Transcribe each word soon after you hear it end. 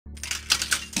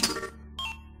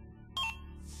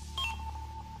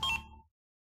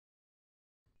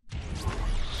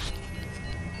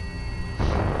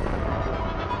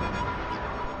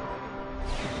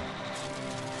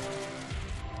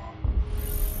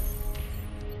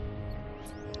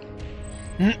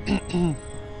No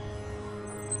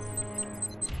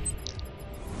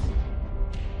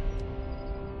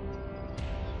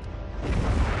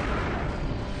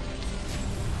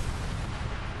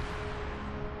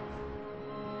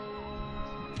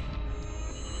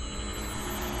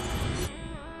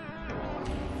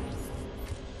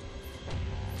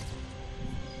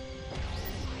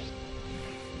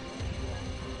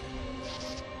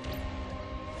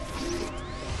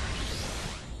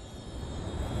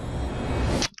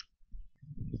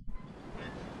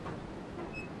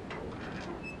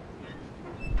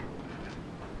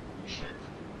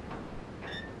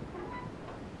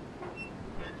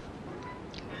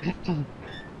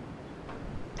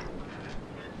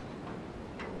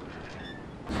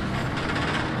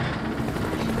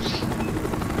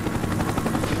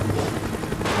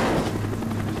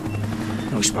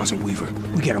response on Weaver.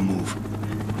 We gotta move.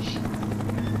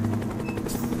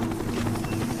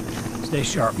 Stay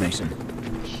sharp, Mason.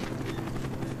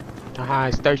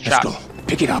 Stay sharp. Let's go.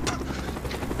 Pick it up.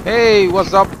 Hey,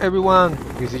 what's up everyone?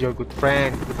 This is your good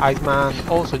friend, Iceman.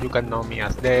 Also you can know me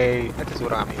as Dave. Este es su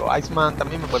gran amigo Iceman.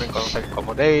 También me pueden conocer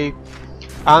como Dave.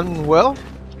 And well,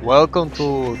 welcome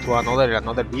to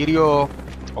another video.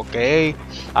 Ok,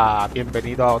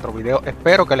 bienvenido a otro video.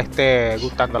 Espero que les esté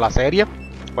gustando la serie.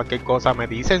 Cualquier cosa me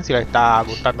dicen si les está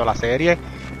gustando la serie.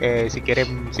 Si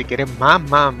quieren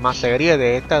más series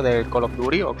de esta del Call of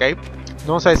Duty, ok.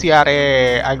 No sé si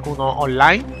haré alguno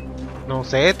online. No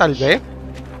sé, tal vez.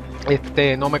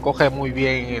 No me coge muy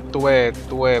bien. Estuve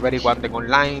averiguando en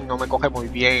online. No me coge muy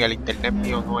bien. El internet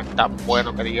mío no es tan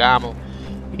bueno que digamos.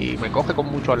 Y me coge con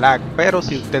mucho lag. Pero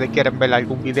si ustedes quieren ver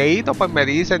algún videito, pues me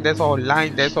dicen de esos online.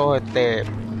 De esos,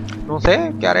 no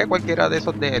sé, que haré cualquiera de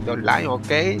esos de online,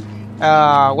 ok.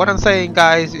 What I'm saying,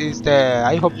 guys, is that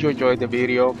I hope you enjoyed the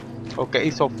video.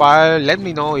 Okay, so far, let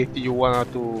me know if you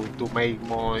want to make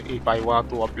more, if I want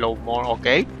to upload more.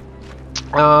 Okay.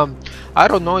 I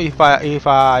don't know if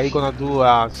I gonna do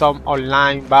some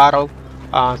online battle,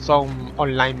 some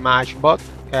online match, but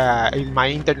my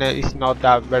internet is not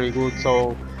that very good.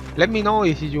 So let me know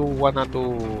if you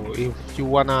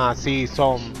wanna see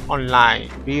some online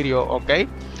video. Okay.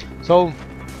 So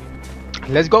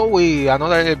let's go with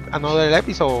another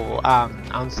episode,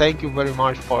 and thank you very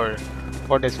much for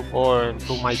the support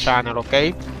to my channel,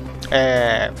 ok.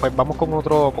 Pues vamos con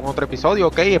otro episodio,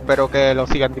 ok. Espero que lo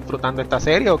sigan disfrutando esta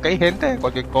serie, ok, gente.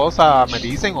 Cualquier cosa me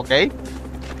dicen, ok.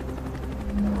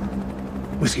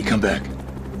 Whiskey, come back.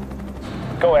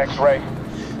 Go, X-Ray.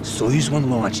 Soyuz 1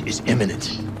 launch is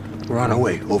imminent. We're on our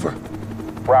way, over.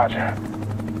 Roger.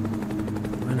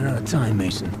 Running out of time,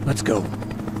 Mason. Let's go.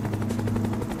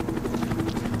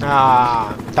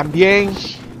 También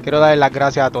quiero darle las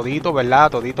gracias a toditos, ¿verdad? A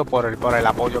toditos por el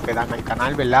apoyo que dan al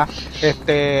canal, ¿verdad?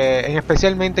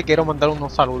 Especialmente quiero mandar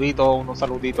unos saluditos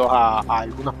a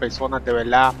algunas personas, de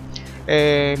verdad.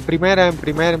 En primera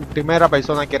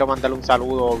persona quiero mandarle un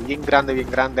saludo bien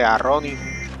grande a Ronnie.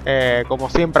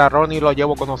 Como siempre, a Ronnie lo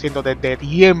llevo conociendo desde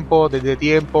tiempo. Desde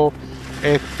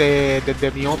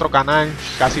mi otro canal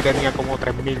casi tenía como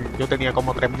 3.000, yo tenía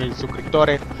como 3.000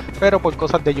 suscriptores, pero por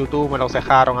cosas de YouTube me lo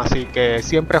cejaron, así que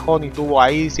siempre Honey estuvo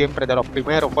ahí, siempre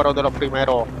fueron de los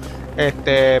primeros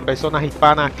personas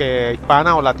hispanas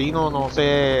o latinos, no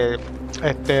sé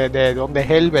de dónde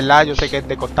es él, ¿verdad? Yo sé que es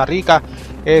de Costa Rica,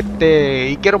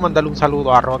 y quiero mandarle un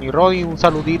saludo a Ronnie, un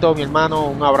saludito, mi hermano,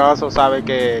 un abrazo, sabe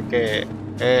que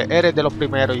eres de los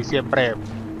primeros y siempre.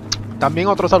 También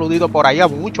otro saludito por ahí a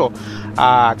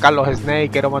a Carlos Snake,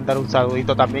 quiero mandar un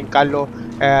saludito también, Carlos.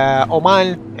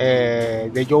 Omar,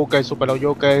 de Joker, Super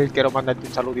Joker, quiero mandarte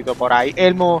un saludito por ahí.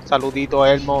 Elmo, saludito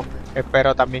Elmo,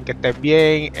 espero también que estés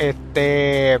bien.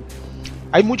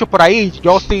 Hay muchos por ahí,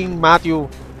 Justin, Matthew,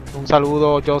 un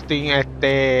saludo Justin,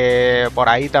 por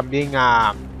ahí también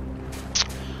a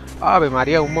Ave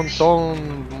María, un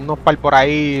montón, unos par por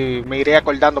ahí, me iré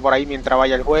acordando por ahí mientras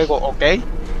vaya el juego, ok.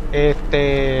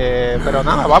 Pero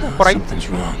nada, vamos por ahí. Something's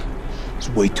wrong. There's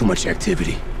way too much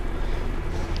activity.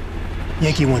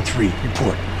 Yankee 1-3,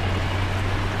 report.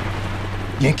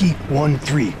 Yankee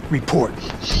 1-3, report.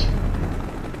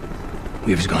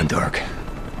 Weaver's gone dark.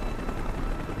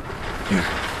 Here,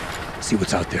 see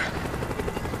what's out there.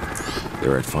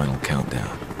 They're at final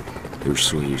countdown. Here's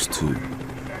Soyuz 2.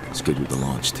 Scheduled to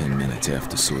launch 10 minutes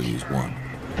after Soyuz 1.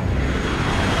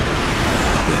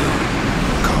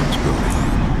 Comms building.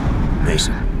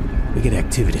 Mason, we get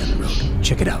activity on the road.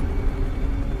 Check it out.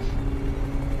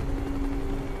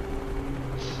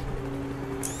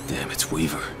 Damn, it's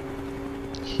Weaver.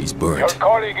 He's burnt. Your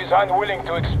colleague is unwilling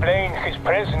to explain his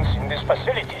presence in this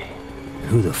facility.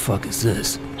 Who the fuck is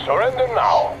this? Surrender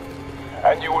now,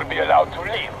 and you will be allowed to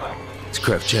leave. It's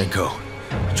Kravchenko.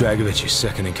 Dragovich is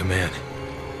second in command.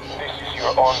 This is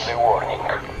your only warning.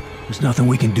 There's nothing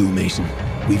we can do, Mason.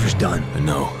 Weaver's done. I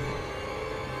know.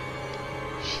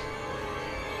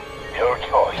 Your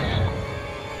choice.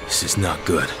 This is not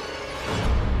good.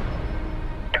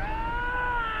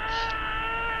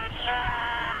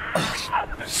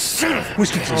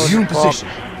 Whiskey, you're in position.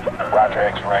 Roger,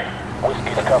 X-ray.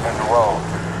 Whiskey's covering the road.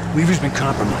 Weaver's been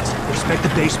compromised. Expect the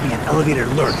base to be an elevated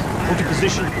alert. Hold your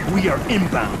position. We are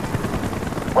inbound.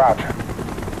 Roger.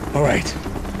 All right.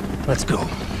 Let's go.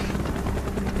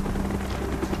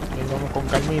 Vamos con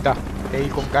calmita.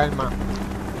 Con calma.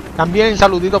 También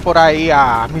saludito por ahí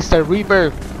a Mr.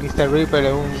 Reaper. Mr. Reaper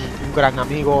es un gran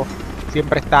amigo.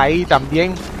 Siempre está ahí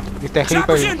también. Mr.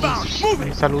 Reaper,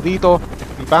 un saludito.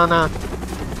 Mi pana.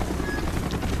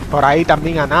 Por ahí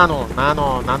también a Nano.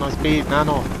 Nano Speed.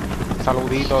 Nano.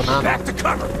 Saludito, Nano. Back to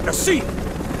cover. Now see him.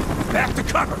 Back to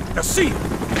cover. Now see him.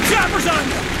 Chopper's on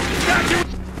you. Back to...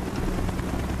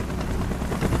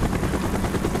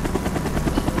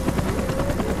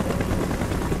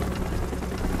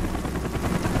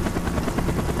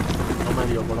 No me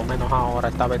dio, por lo menos ahora,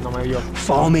 esta vez no me dio.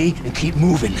 Follow me and keep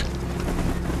moving.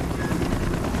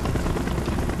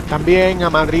 También a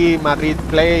Madrid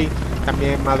Play.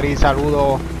 También Madrid,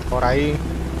 saludo por ahí.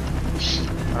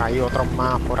 Por ahí otros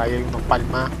más, por ahí hay unos par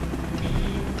más.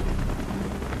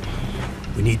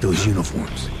 We need those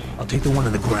uniforms. I'll take the one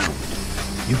on the ground.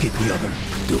 You get the other.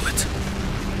 Do it.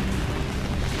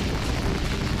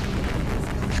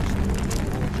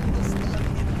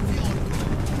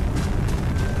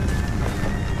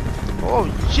 Oh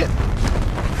shit.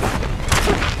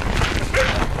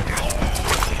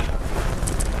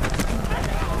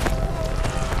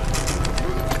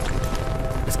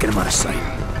 Let's get him out of sight.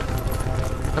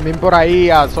 También por ahí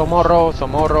a Somorro,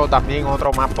 también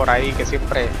otro más por ahí que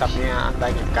siempre también anda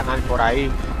en el canal por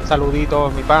ahí.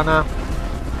 Saluditos, mi pana.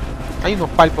 Hay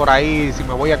unos par por ahí, si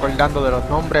me voy acordando de los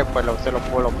nombres, pues se los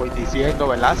voy diciendo,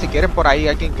 ¿verdad? Si quieren por ahí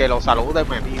alguien que los salude,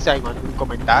 me avisa y manda un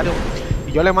comentario.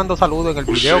 Y yo le mando saludos en el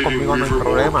video, conmigo no hay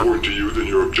problema.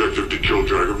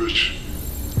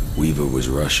 Weaver was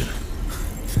Russian.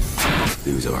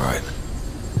 He was alright.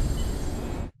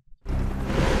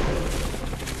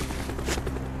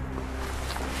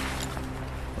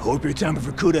 I hope your time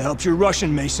for Kuda helps your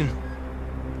Russian, Mason.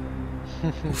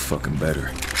 Well, fucking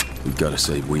better. We've got to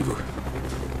save Weaver.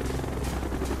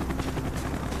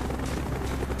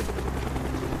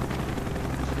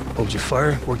 Hold your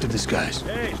fire, work the disguise.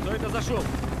 Эй, что это за шум?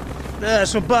 Да,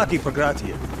 собаки по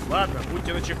гратье. Ладно,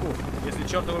 будьте начеку. Если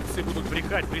чертовы псы будут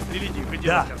брехать, пристрелите их и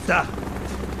Да, делайте. да.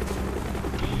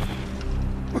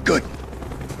 We're good.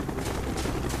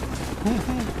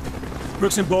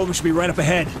 Brooks and Baldwin should be right up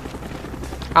ahead.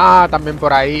 Ah, también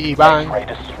por ahí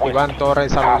Iván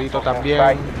Torres, saludito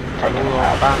también.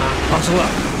 Saludos, pana. Hustle up.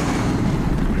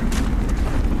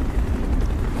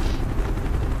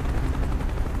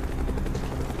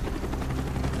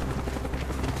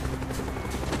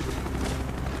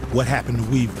 What happened to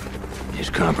Weaver? He's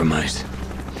compromised.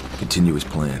 Continue as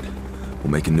planned.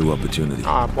 We'll make a new opportunity.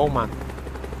 Ah, Bowman.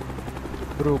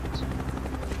 Brooks.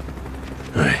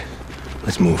 All right,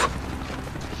 let's move.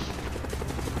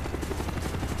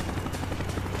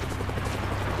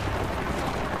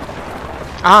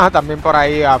 Ah, también por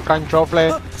ahí a Frank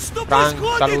Chofle. Frank,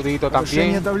 saludito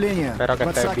también. Espero que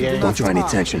estés bien. Don't draw any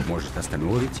attention.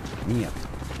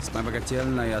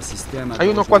 Hay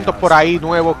unos cuantos por ahí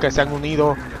nuevos que se han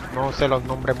unido. No sé los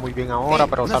nombres muy bien ahora,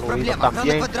 pero saluditos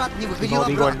también. No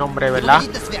digo el nombre, ¿verdad?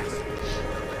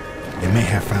 They may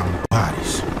have found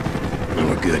bodies. No,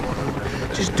 we're good.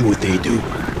 Just do what they do.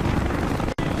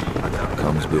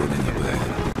 Comms building up ahead.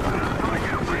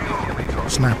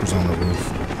 Snipers on the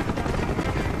roof.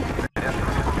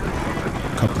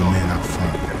 Couple of men out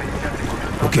front.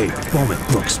 Okay, Bowman,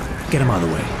 Brooks, get him out of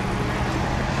the way.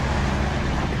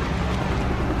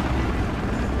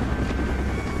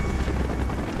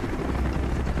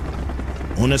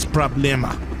 Un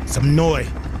problema. Some noise.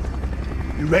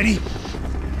 You ready?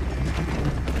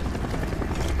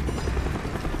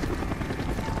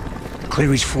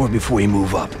 Clear each floor before we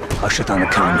move up. I'll shut down the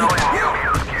common.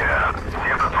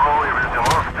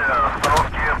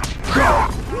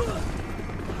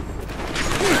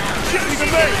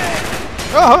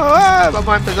 Vamos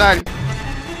a empezar.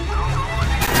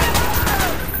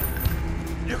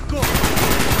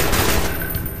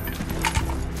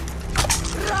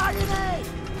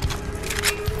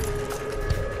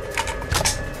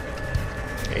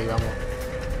 Ahí vamos.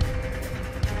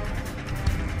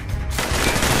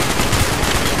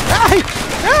 ¡Ay!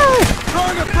 ¡Ay!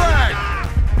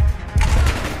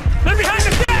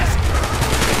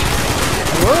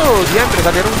 Siempre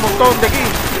salieron un montón de aquí.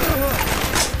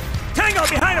 Tango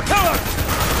behind a pillar!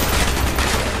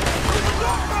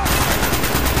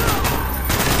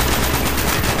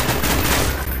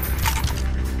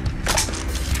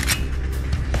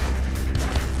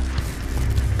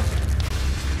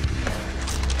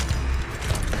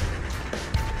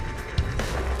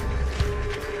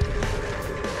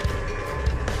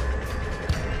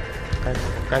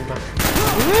 Calma.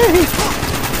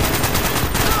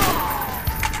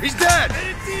 He's dead!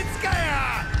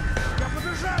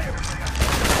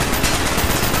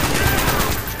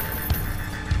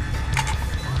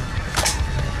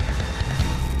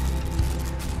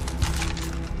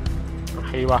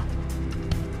 Ahí va.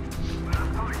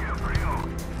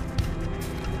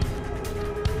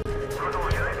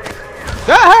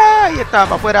 ¡Ah! Ahí está,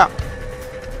 para afuera.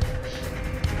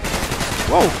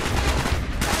 Wow.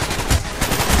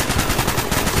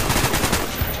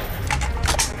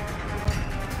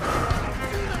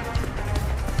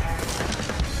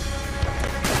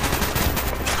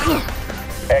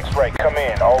 X-ray, come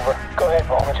in, over. Go ahead,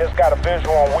 Bowman. Just got a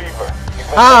visual on Weaver.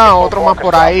 Ah, otro más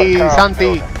por ahí,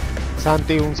 Santi.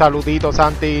 Santi, un saludito,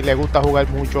 Santi. Le gusta jugar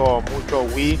mucho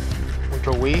Wii.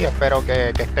 Mucho Wii. Espero que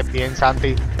estés bien,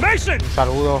 Santi. Mason! Un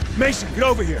saludo. Mason, get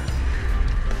over here.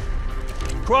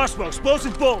 Crossbow,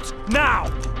 explosive bolts, now!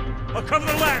 I'll cover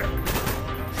the ladder.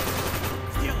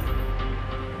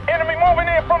 Enemy moving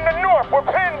in from the north. We're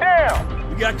pinned down.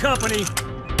 We got company.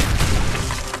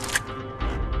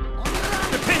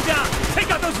 They're pinned down.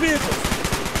 Take out those vehicles.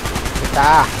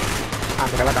 Está. Ah,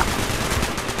 mírala acá.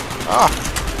 Ah.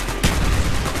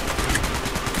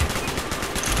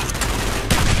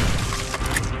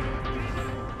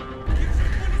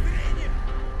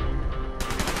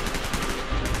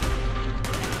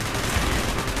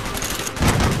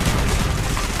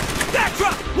 That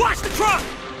truck! Watch the truck!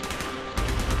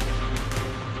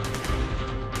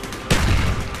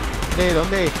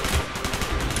 ¿Dónde?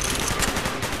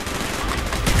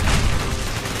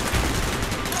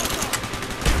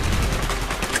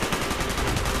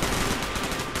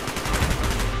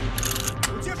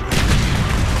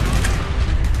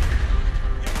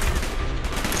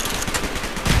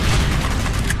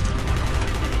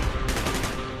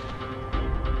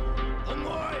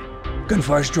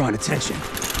 Gunfire's drawing attention.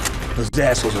 Those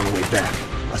assholes on the way back.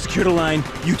 I'll secure the line,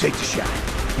 you take the shot.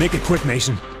 Make it quick,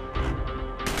 Mason.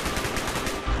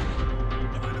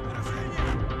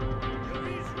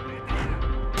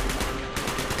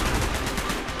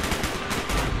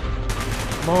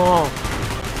 Come on.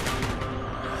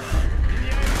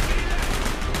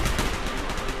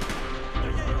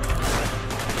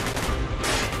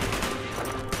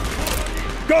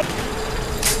 Go!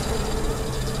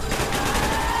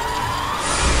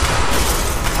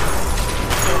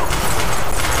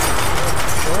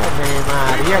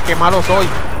 María, qué malo soy.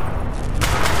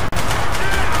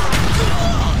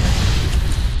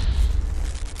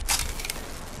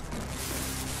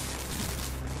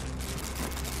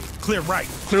 Clear right,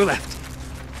 clear left.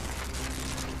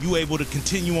 You able to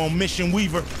continue on mission,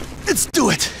 Weaver? Let's do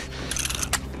it!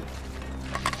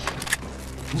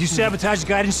 Did you sabotage the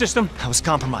guidance system? I was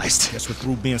compromised. Guess we're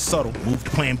through being subtle. Move to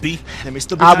plan B. They may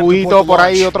still be back before Buito the por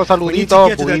ahí, launch. otro We need saludito, to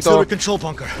get to that Buito. auxiliary control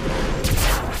bunker.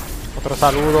 Otro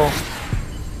saludo.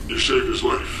 You saved his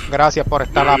life. Gracias por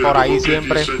estar Now you por have to ahí locate the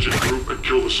siempre. Ascension group and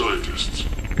kill the scientists.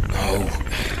 Oh,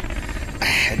 I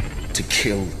had to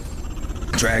kill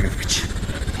Dragovich.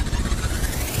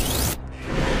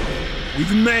 We've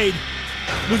been made.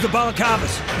 Move the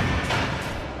balaclavas.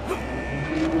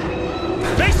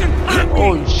 Mason, on me!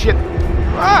 Oh shit.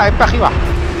 Ah, es para arriba.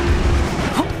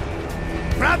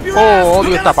 Grab your Oh, ass! odio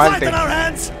We got esta a fight parte. on our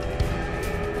hands!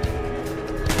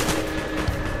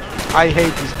 I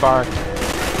hate this part.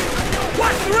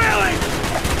 Watch the railing!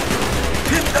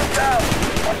 Hit them down!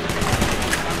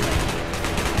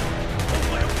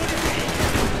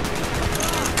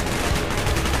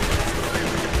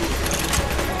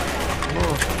 No,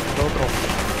 otro.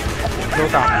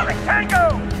 Explota. Tango!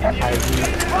 Ahí.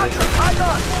 Hang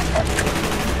on!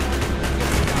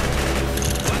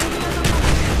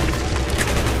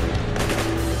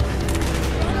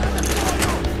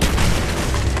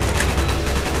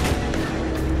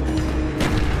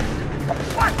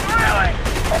 What's the railing?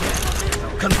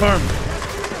 Confirmed.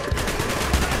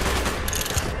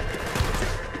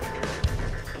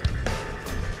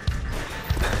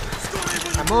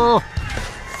 Vamos.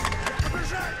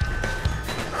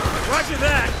 Roger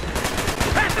that!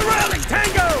 Pass the railing,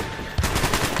 Tango!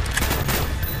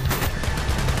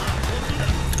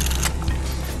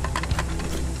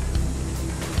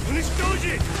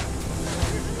 Уничтожить!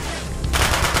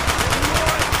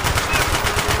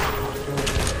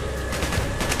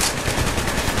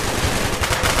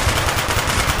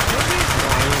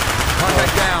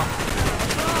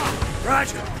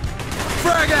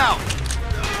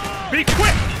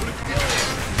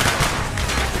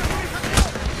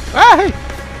 ¡Ay!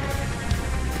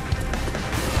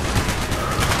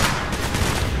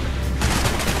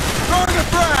 Target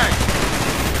frag!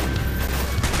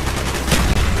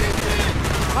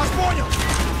 Вас понял!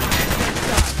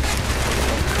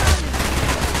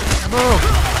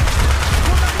 ¡No!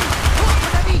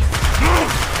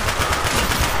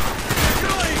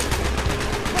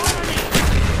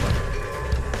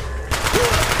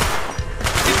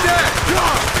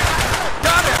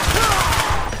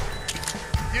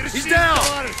 He's down!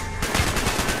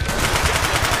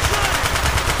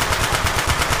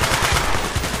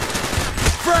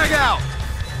 Frag out!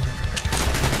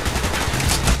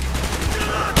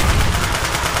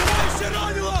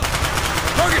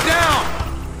 Target down!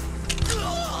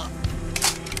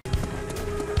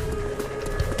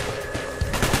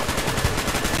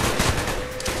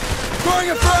 Throwing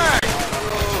a frag!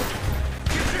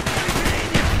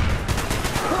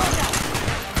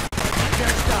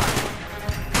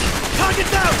 Target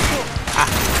down!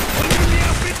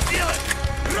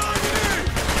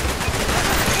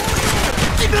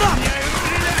 Keep it up!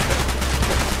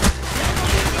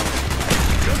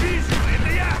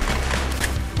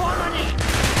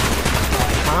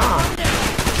 Ah.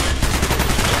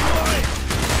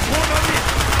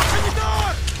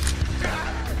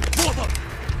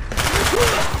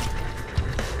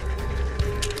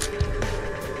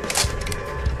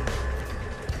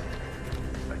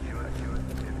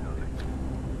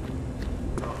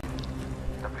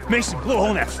 Mason, blow a hole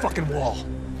in that fucking wall.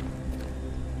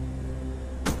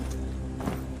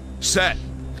 Set.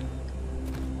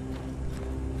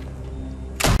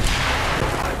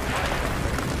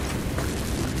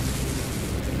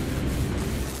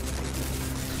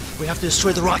 We have to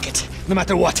destroy the rocket, no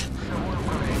matter what.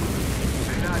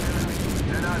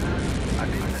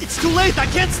 It's too late, I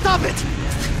can't stop it!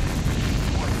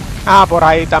 Ah, por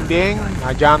ahí también.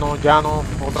 A Llano,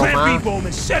 otro Plan B, más.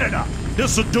 Bowman, set it up!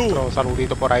 This'll do it! Otro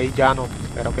saludito por ahí, Llano.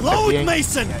 Espero que estés Load bien.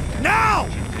 Mason! Now!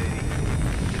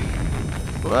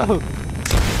 Wow.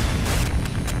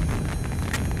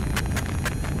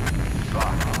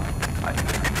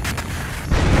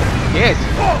 Yes.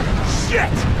 Oh, shit!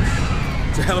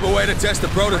 It's a hell of a way to test the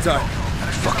prototype.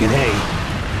 Fucking A.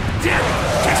 Damn it!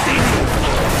 Testing!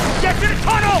 Get to the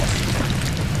tunnel!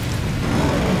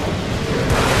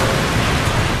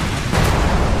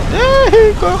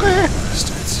 ¡Eh! ¡Corre!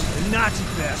 The Nazi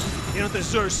bastards. They don't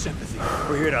deserve sympathy.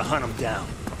 We're here to hunt them down.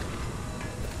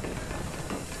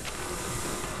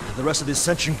 The rest of the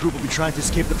Ascension group will be trying to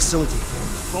escape the facility.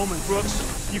 Bowman,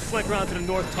 Brooks, you flank around to the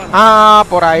north tunnel. Ah,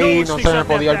 por ahí no se me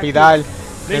podía olvidar.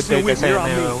 Desde que se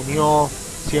me unió,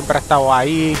 siempre ha estado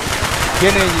ahí.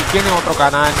 Tiene otro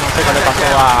canal, no sé qué le pasó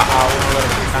a uno de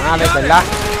los canales, ¿verdad?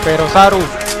 Pero Saru,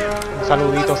 un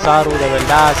saludito Saru, de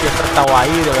verdad, siempre ha estado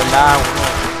ahí, de verdad.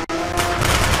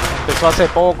 Empezó hace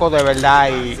poco, de verdad,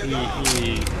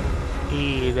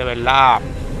 y de verdad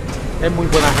es muy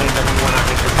buena gente,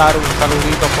 Saru, un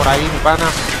saludito por ahí, mi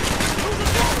pana.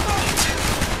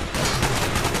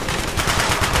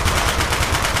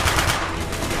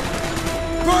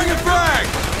 Throwing a frag!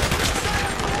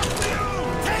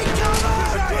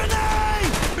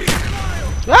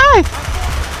 ¡Ay!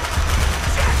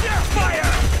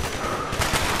 Fire!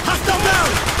 Hostile down!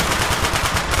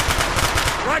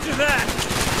 Roger that!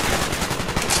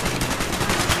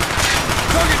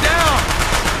 Target down!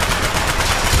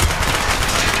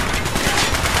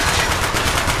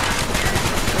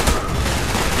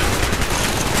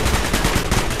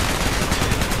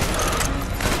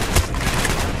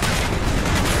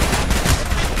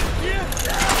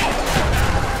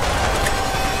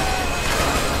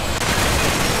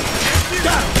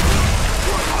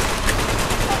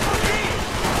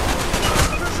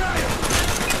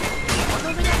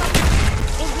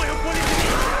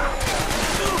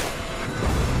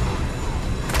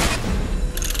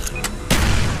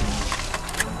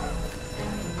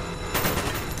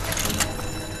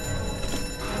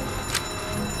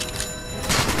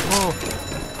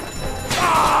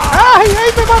 ¡Ay,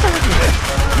 ay, me matan aquí!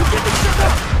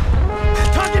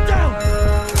 Target down!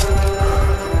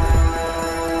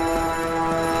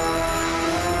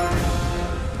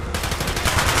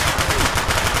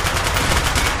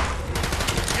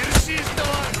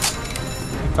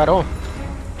 Paró.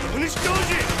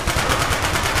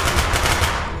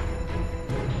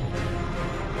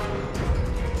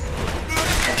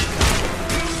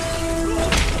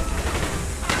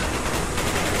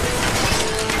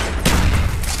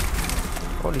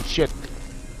 Holy shit.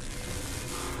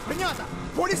 Понятно!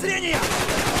 Поле зрения!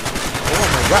 Oh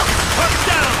my god.